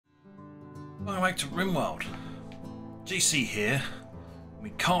Welcome back to RimWorld. GC here. We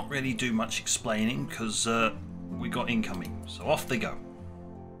can't really do much explaining because we got incoming, so off they go.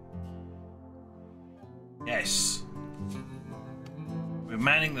 Yes. We're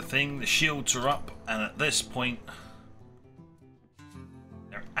manning the thing, the shields are up, and at this point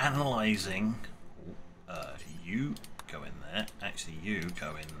they're analysing. You go in there. Actually, you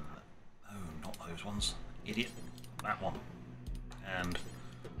go in. Oh, not those ones. Idiot. That one. And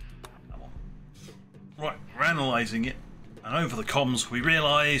that one. Right, we're analysing it, and over the comms we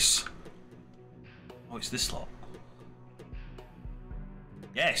realise... Oh, it's this lot.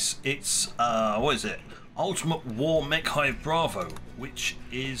 Yes, it's, what is it? Ultimate War mech-hive Bravo, which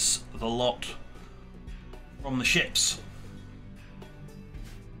is the lot from the ships.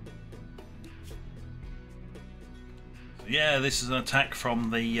 So yeah, this is an attack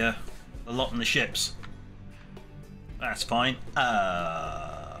from the lot in the ships. That's fine.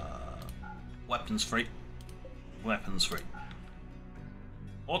 Weapons free. Weapons free.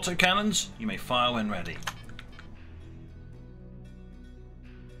 Autocannons, you may fire when ready.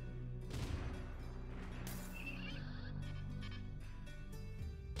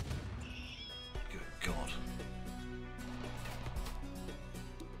 Good God.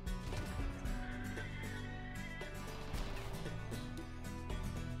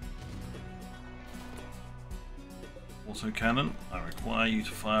 Autocannon, I require you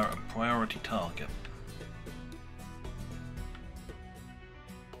to fire a priority target.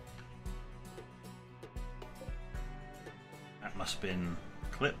 That must have been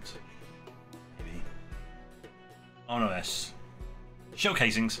clipped. Maybe. Oh no, yes. Shell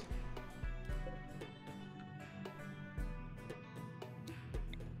casings.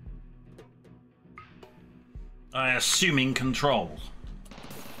 I assuming control.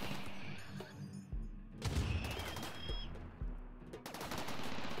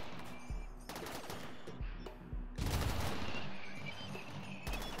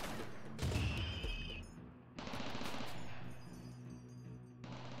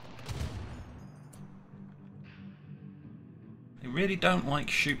 They really don't like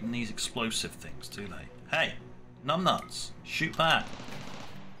shooting these explosive things, do they? Hey, numbnuts, shoot that.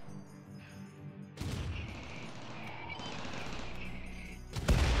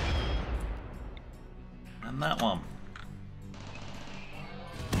 And that one.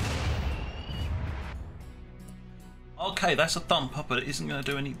 Okay, that's a thumper, but it isn't going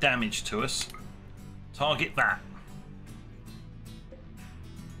to do any damage to us. Target that.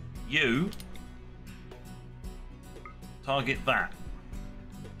 You target that.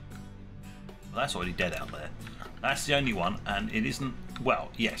 Well, that's already dead out there. That's the only one, and it isn't... Well,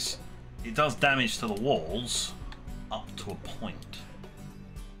 yes, it does damage to the walls up to a point.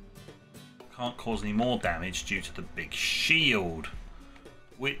 Can't cause any more damage due to the big shield,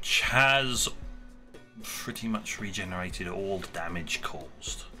 which has pretty much regenerated all the damage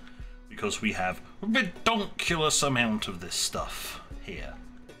caused, because we have a redonkulous amount of this stuff here.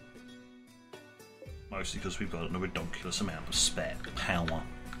 Mostly because we've got a redonkulous amount of spare power.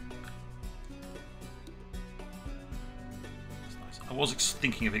 That's nice. I was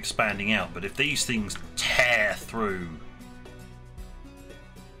thinking of expanding out, but if these things tear through...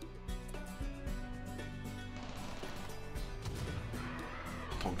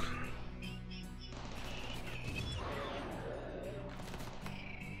 Bonk.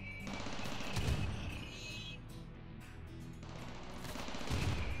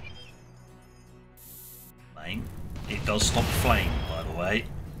 It does stop flame, by the way.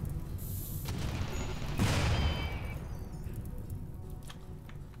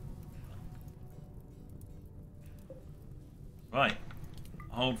 Right,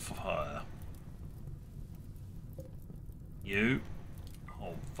 hold for fire. You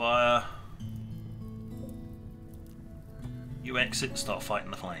hold fire. You exit, start fighting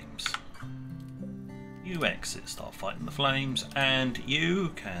the flames. You exit, start fighting the flames, and you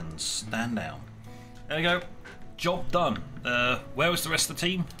can stand down. There we go. Job done. Where was the rest of the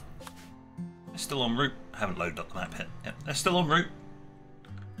team? They're still en route. I haven't loaded up the map yet. Yep, they're still en route.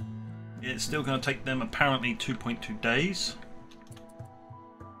 It's still going to take them apparently 2.2 days.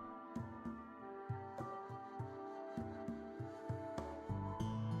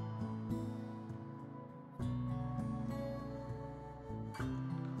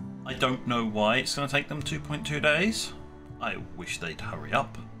 I don't know why it's going to take them 2.2 days. I wish they'd hurry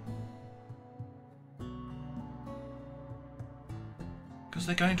up. Because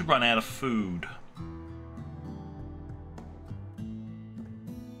they're going to run out of food.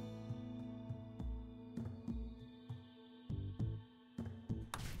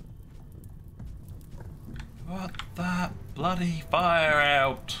 Put that bloody fire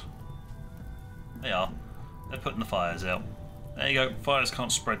out. They're putting the fires out. There you go. Fires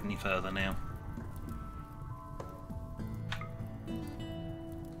can't spread any further now.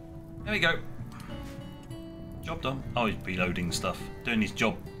 There we go. Job done. Oh, he's reloading stuff. Doing his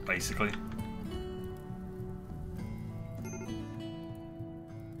job, basically.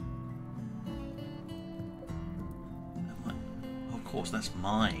 Of course, that's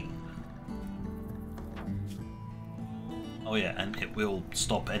mine. Oh yeah, and it will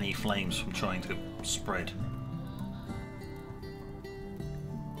stop any flames from trying to spread.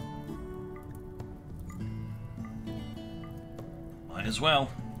 Might as well.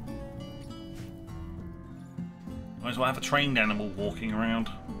 Might as well have a trained animal walking around.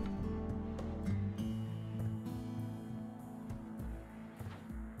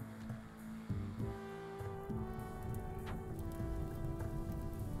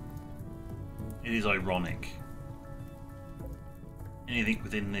 It is ironic. Anything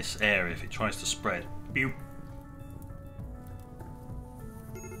within this area, if it tries to spread, pew!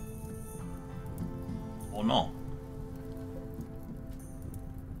 Or not.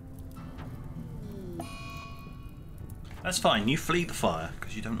 That's fine, you flee the fire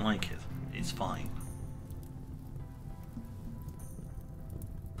because you don't like it. It's fine.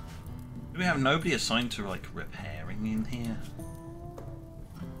 Do we have nobody assigned to like repairing in here?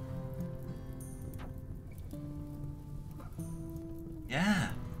 Yeah.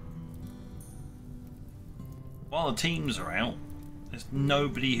 While the teams are out, there's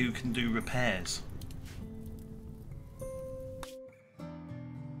nobody who can do repairs.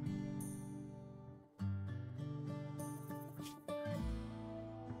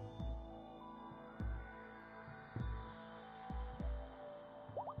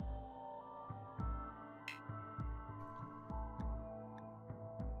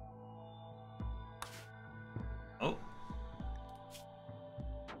 Oh.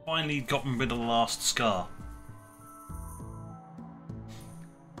 Finally gotten rid of the last scar.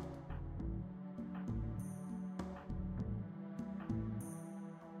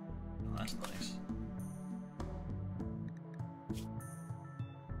 Oh, that's nice.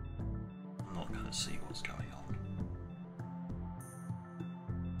 I'm not going to see what's going on.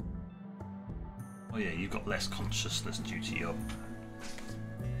 Oh yeah, you've got less consciousness due to your...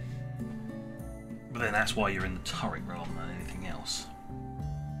 But then that's why you're in the turret rather than anything else.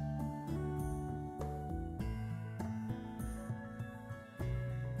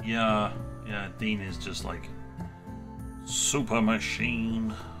 Yeah, Dean is just like super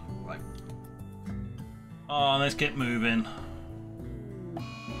machine. Right. Oh, let's get moving.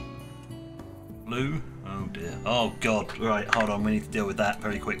 Blue? Oh dear. Oh god. Right, hold on, we need to deal with that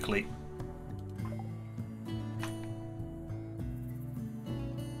very quickly.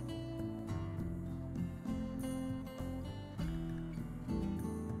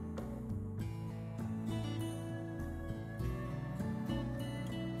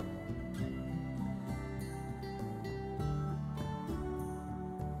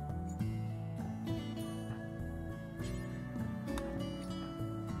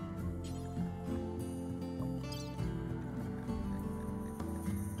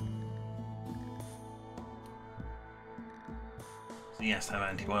 He has to have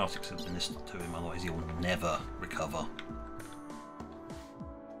antibiotics administered to him, otherwise he'll never recover.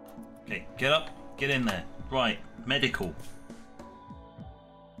 Okay, get up, get in there. Right, medical.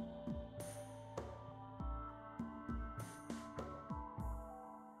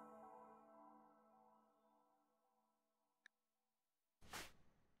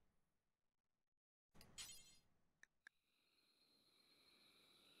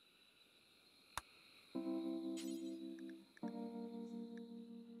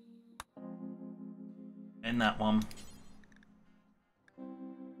 In that one.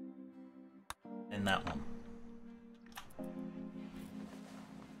 In that one.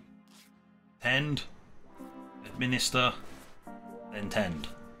 Tend. Administer. Then tend.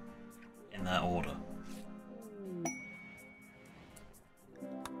 In that order.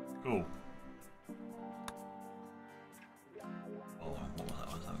 Cool. Oh, what was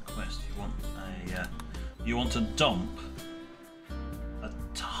that? Was that a quest? You want to dump a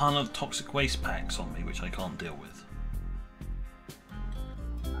ton of toxic waste packs on me, which I can't deal with.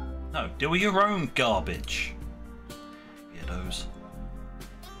 No, deal with your own garbage. Weirdos.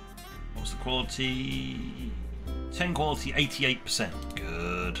 What's the quality? 10 quality, 88%.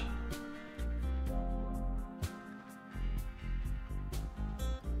 Good.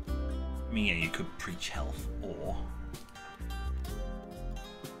 I mean, yeah, you could preach health, or...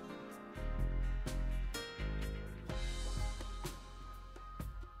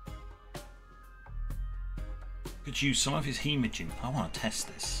 could use some of his hemaging. I want to test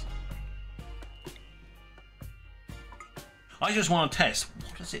this. I just want to test.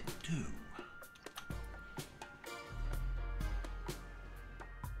 What does it do?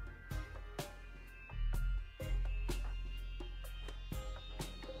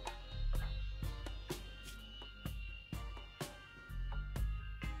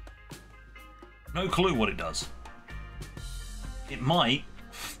 No clue what it does. It might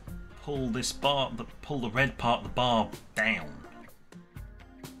pull this bar, but pull the red part of the bar down.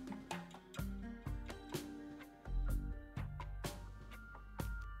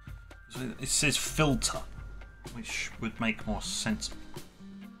 So it says filter, which would make more sense.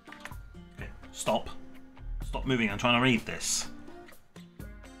 Okay, stop. Stop moving, I'm trying to read this.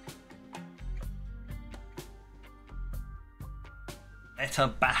 Better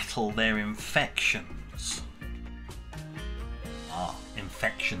battle their infections. Ah,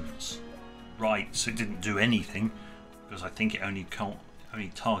 infections. Right, so it didn't do anything because I think it only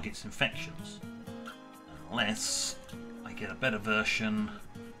targets infections. Unless I get a better version.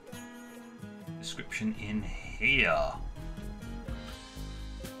 Description in here.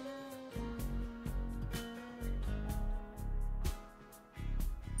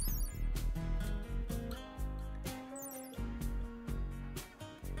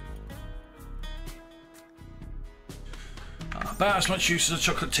 About as much use as a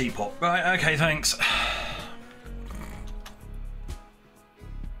chocolate teapot. Right, okay, thanks.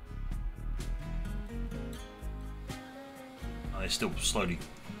 They're still slowly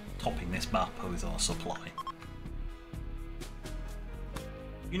topping this map with our supply.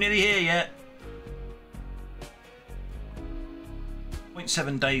 You nearly here yet?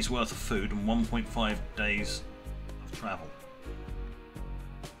 0.7 days worth of food and 1.5 days of travel.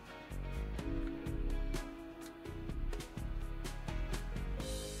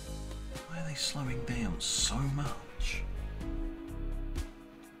 Slowing down so much.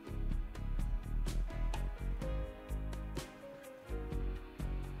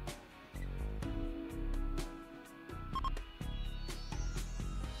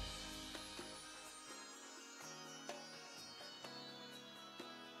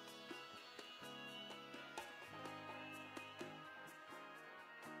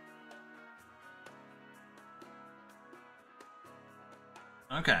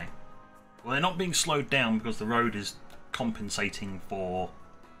 Okay. Well, they're not being slowed down because the road is compensating for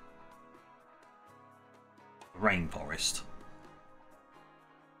the rainforest,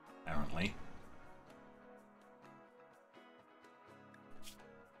 apparently.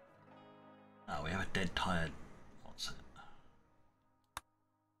 Oh, we have a dead tired. What's it?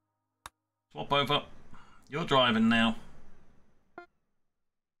 Swap over. You're driving now.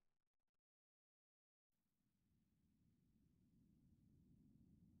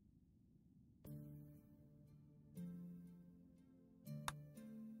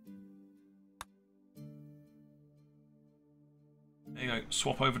 There you go,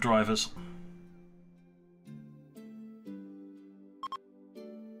 swap over drivers.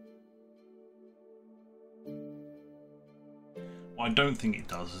 What I don't think it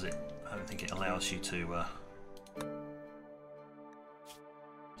does is I don't think it allows you to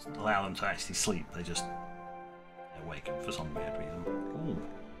allow them to actually sleep. They're awake for some weird reason. Ooh.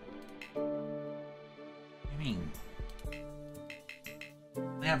 What do you mean?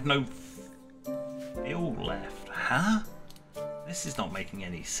 They have no fuel left, huh? This is not making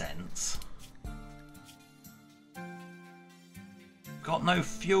any sense. Got no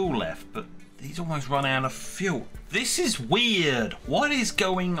fuel left, but he's almost run out of fuel. This is weird. What is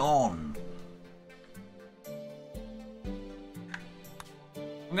going on?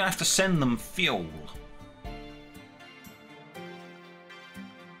 I'm gonna have to send them fuel.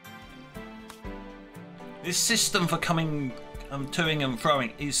 This system for coming toing and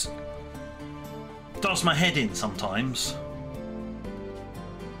froing does my head in sometimes.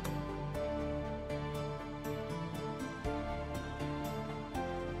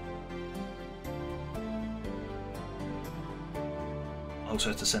 I also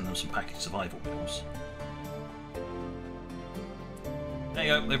have to send them some packaged survival meals. There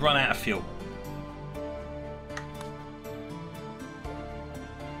you go, they've run out of fuel.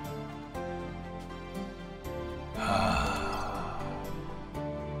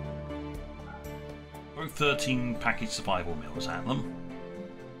 Throw 13 packaged survival meals at them.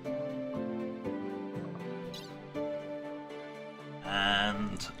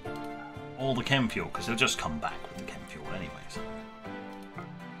 And all the chem fuel, because they'll just come back with the chem fuel anyways.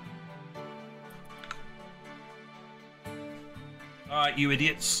 Alright, you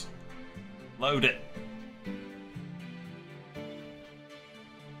idiots. Load it.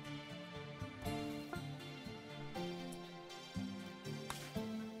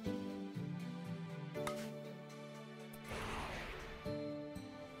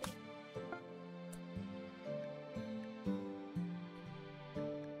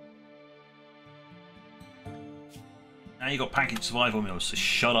 Now you got packaged survival meals, so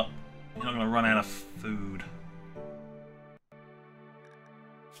shut up. You're not going to run out of food.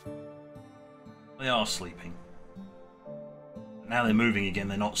 They are sleeping. Now they're moving again,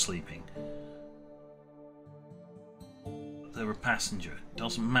 they're not sleeping. They're a passenger, it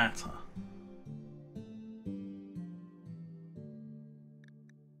doesn't matter.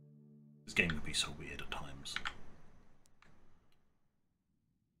 This game can be so weird at times.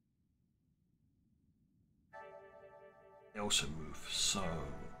 They also move so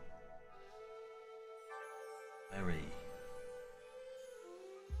very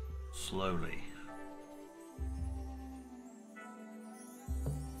slowly.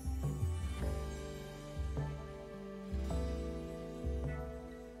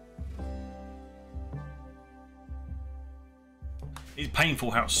 It's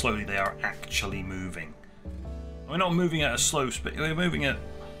painful how slowly they are actually moving. We're not moving at a slow speed, we're moving at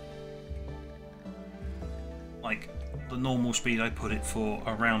like the normal speed I put it for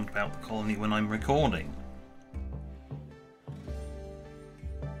around about the colony when I'm recording.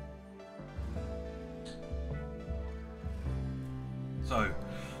 So,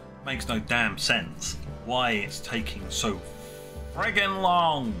 makes no damn sense why it's taking so friggin'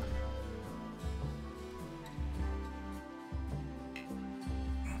 long.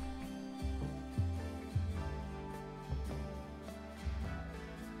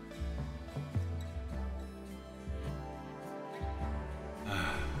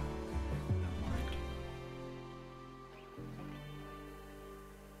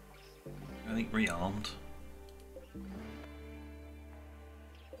 I think rearmed.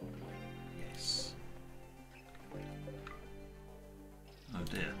 Yes. Oh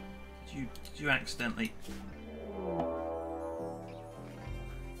dear. Did you accidentally?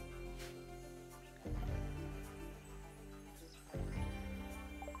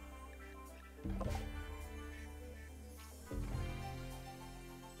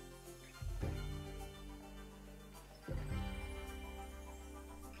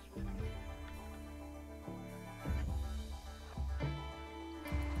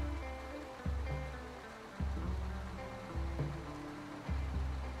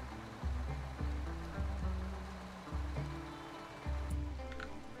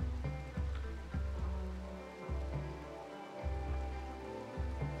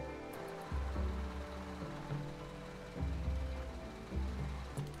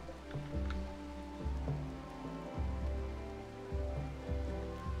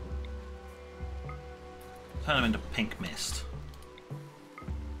 Turn them into pink mist.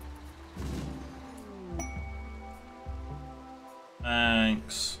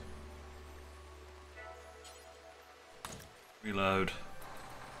 Thanks. Reload.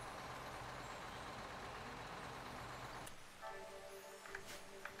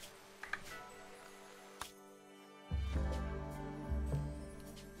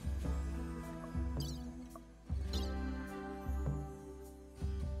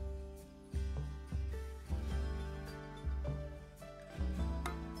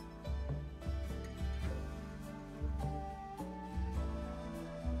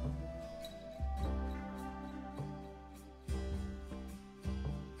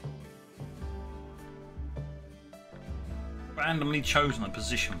 Randomly chosen a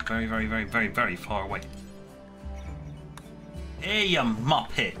position very far away. Here you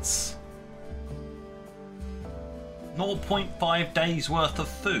muppets! 0.5 days worth of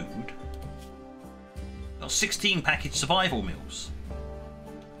food? Got 16 packaged survival meals.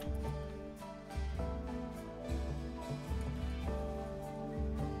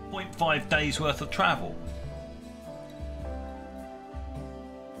 .5 days worth of travel.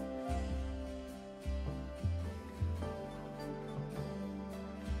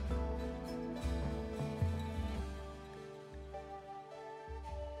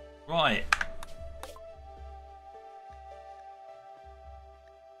 Right.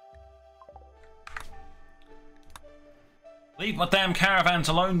 Leave my damn caravans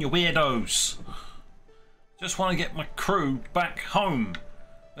alone, you weirdos. Just want to get my crew back home.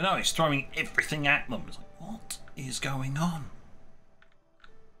 But no, it's throwing everything at them. It's like, what is going on?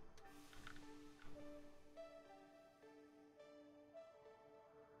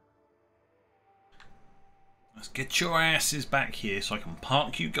 Let's get your asses back here so I can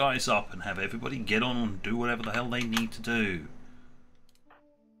park you guys up and have everybody get on and do whatever the hell they need to do.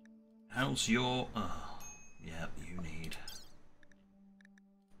 How's your... yeah, you need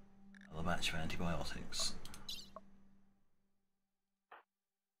another batch of antibiotics.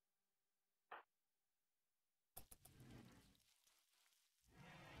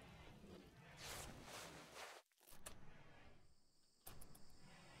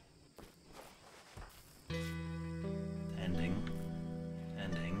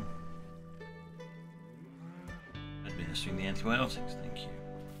 administering the antibiotics, thank you.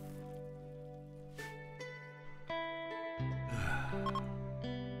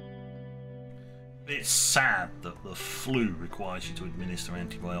 It's sad that the flu requires you to administer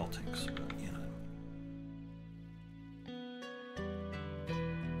antibiotics, but you know.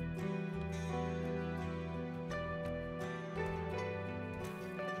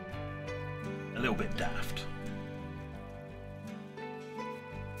 A little bit daft.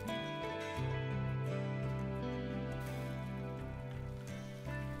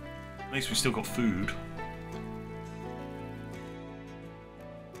 At least we still got food.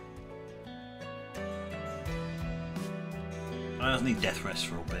 I just need death rest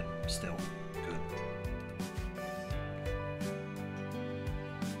for a bit, still. Good.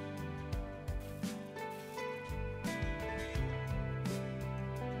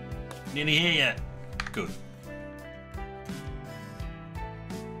 Nearly here yet? Good.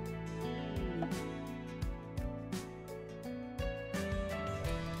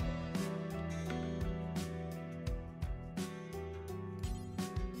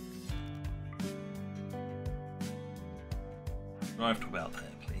 Drive to about there,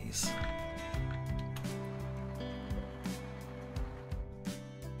 please.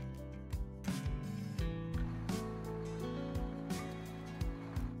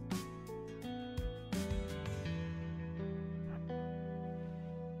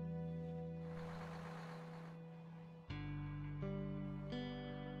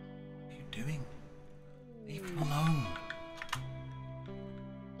 What are you doing? Leave him alone.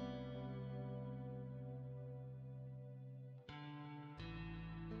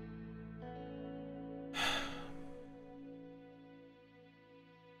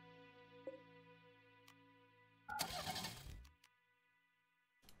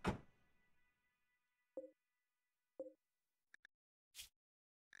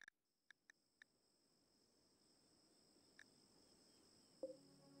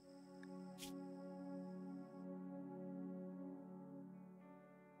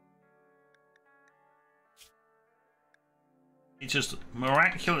 He just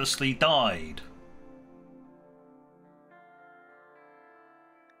miraculously died.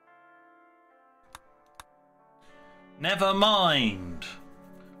 Never mind.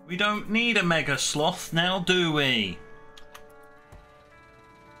 We don't need a mega sloth now, do we?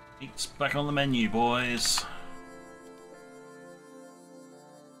 It's back on the menu, boys.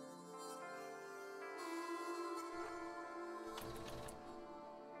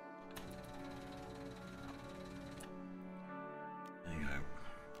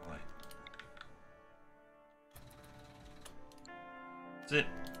 It.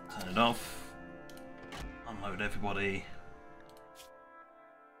 Turn it off. Unload everybody.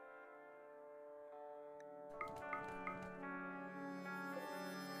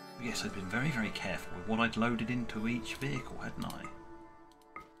 Yes, I'd been very, very careful with what I'd loaded into each vehicle, hadn't I?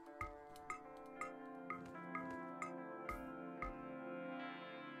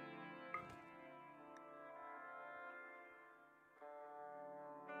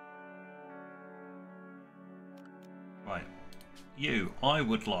 Right. You, I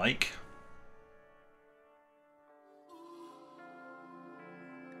would like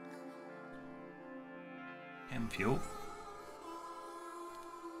chem fuel.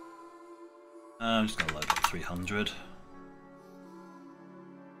 I'm just going to load up 300.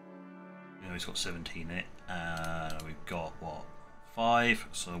 You know, he's got 17 in it, and we've got what, 5,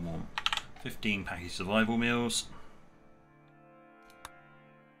 so I want 15 package survival meals.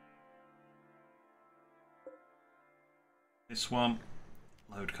 This one,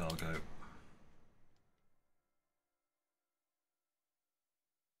 load cargo.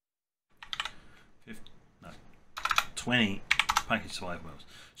 No, 20 package survival meals.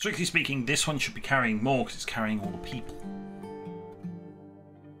 Strictly speaking, this one should be carrying more because it's carrying all the people.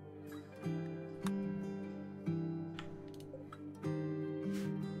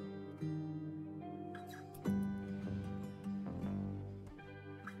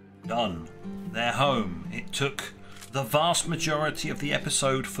 Done. They're home. It took the vast majority of the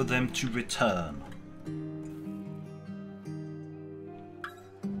episode for them to return.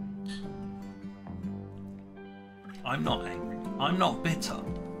 I'm not angry. I'm not bitter.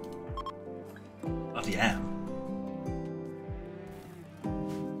 Bloody am.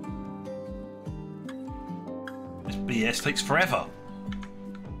 This BS takes forever.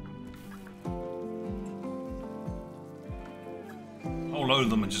 A whole load of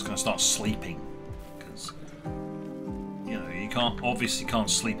them are just going to start sleeping. Because, you know, you obviously can't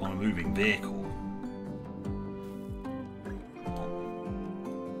sleep on a moving vehicle.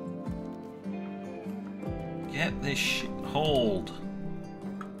 Get this shit. Hold.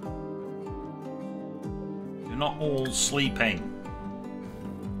 Do not all sleeping.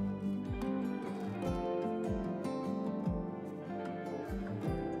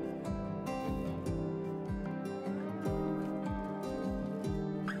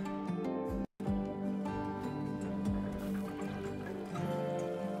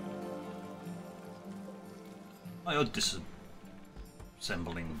 Oh, you're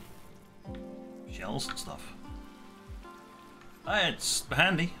disassembling shells and stuff. It's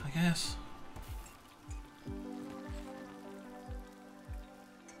handy, I guess.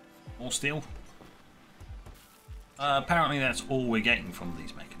 More steel. Apparently that's all we're getting from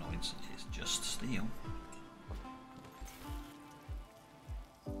these mechanoids, is just steel.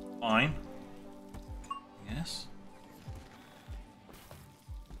 Fine. Yes.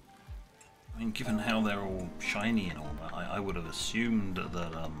 I mean, given how they're all shiny and all that, I would have assumed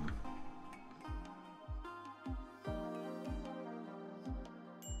that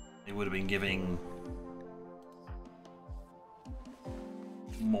they would have been giving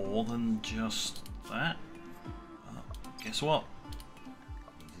more than just that. Guess what?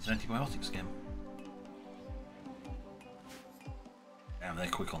 These antibiotics again. Damn, they're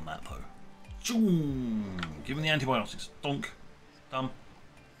quick on that though. Give them the antibiotics. Donk. Dumb.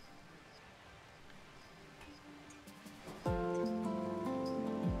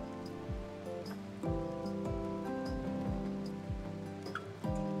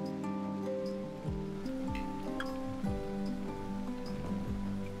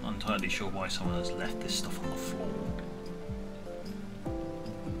 Not entirely sure why someone has left this stuff on the floor.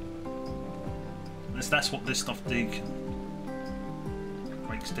 Unless that's what this stuff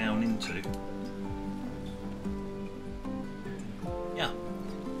breaks down into. Yeah.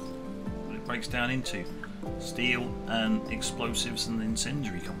 What it breaks down into. Steel and explosives and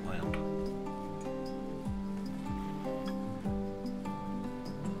incendiary compound.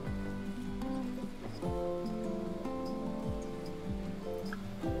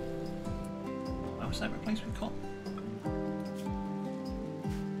 Where was that replacement cot?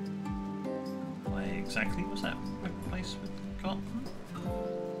 Where exactly was that replacement cot?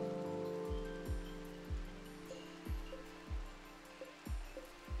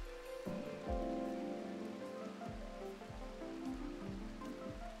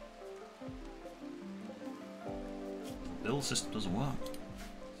 Build system doesn't work.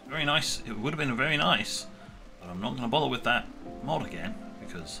 It's very nice. It would have been very nice, but I'm not going to bother with that mod again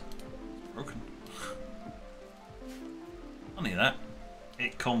because it's broken. Funny that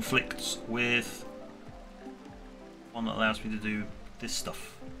it conflicts with one that allows me to do this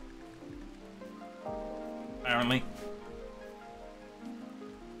stuff. Apparently.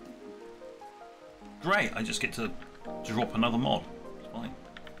 Great, I just get to drop another mod. It's fine.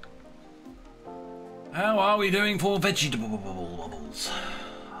 How are we doing for vegetables?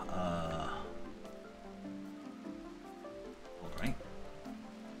 Alright. We're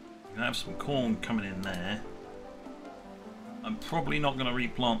gonna have some corn coming in there. I'm probably not gonna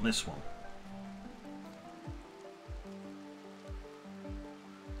replant this one.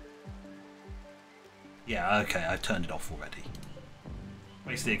 Yeah, okay, I've turned it off already.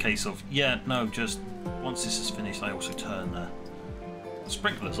 Basically a case of, yeah, no, just once this is finished I also turn the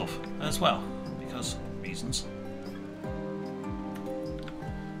sprinklers off as well. Because reasons.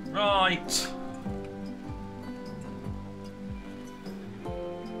 Right.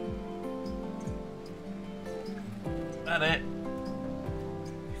 That it.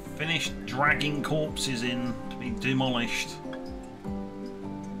 Finished dragging corpses in to be demolished.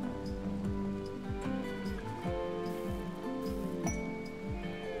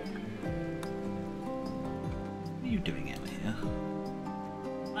 What are you doing out here?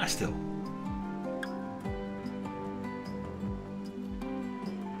 Ah, still.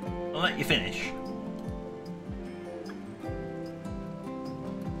 I'll let you finish.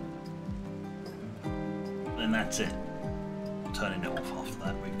 Then that's it. Turning it off after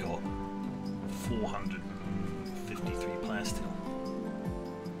that. We've got 453 plastic.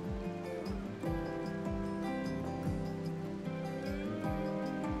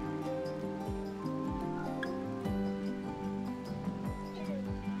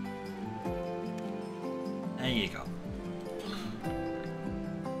 There you go.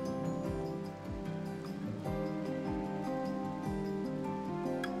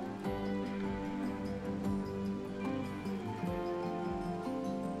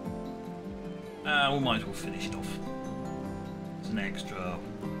 We might as well finish it off. It's an extra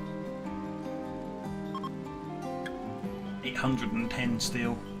 810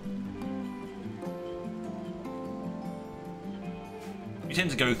 steel. You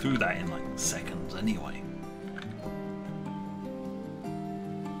tend to go through that in like seconds anyway.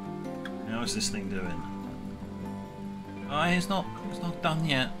 How is this thing doing? It's not done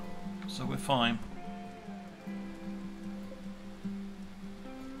yet, so we're fine.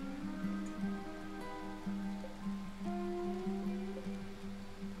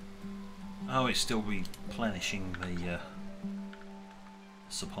 Oh, it's still replenishing the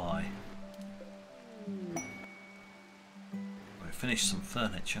supply. We finished some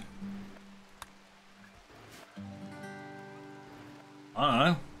furniture. I don't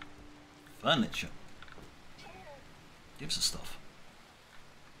know. Furniture. Gives us stuff.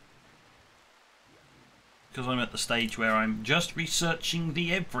 Because I'm at the stage where I'm just researching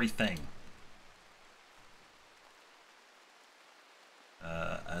the everything.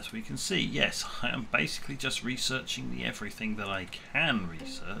 As we can see, yes, I am basically just researching the everything that I can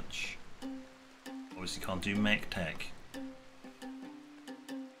research. Obviously can't do mech tech.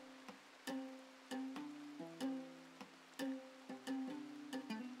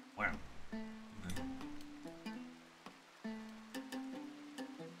 Wow.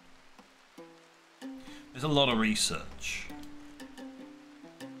 There's a lot of research.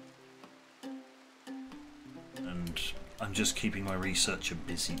 And I'm just keeping my researcher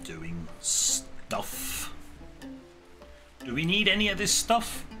busy doing stuff. Do we need any of this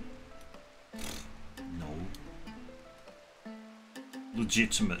stuff? No.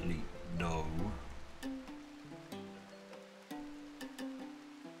 Legitimately, no.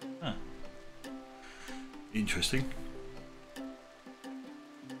 Huh. Interesting.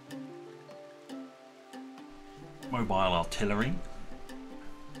 Mobile artillery.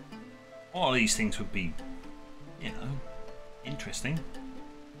 All these things would be, you know, interesting.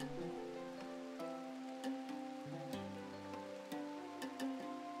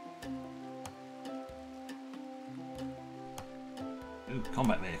 Ooh,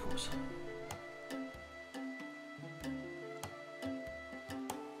 combat vehicles.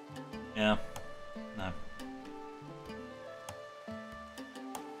 Yeah, no.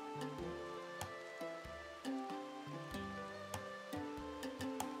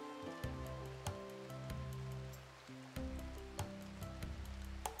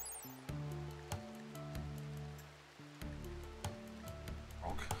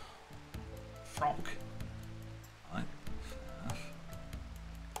 Frog. Right, fair enough.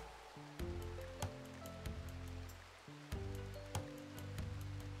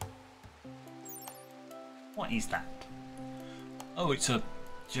 What is that? Oh, it's a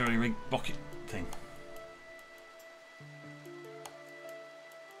jerry-rig rocket thing.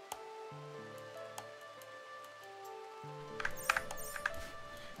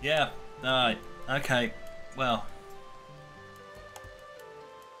 Yeah, alright, okay, well.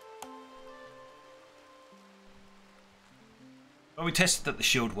 Well, we tested that the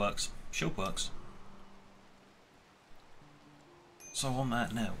shield works. Shield works. So on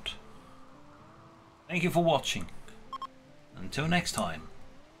that note, thank you for watching. Until next time,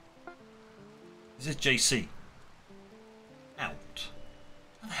 this is JC. Out.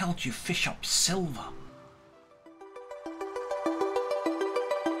 How the hell do you fish up silver?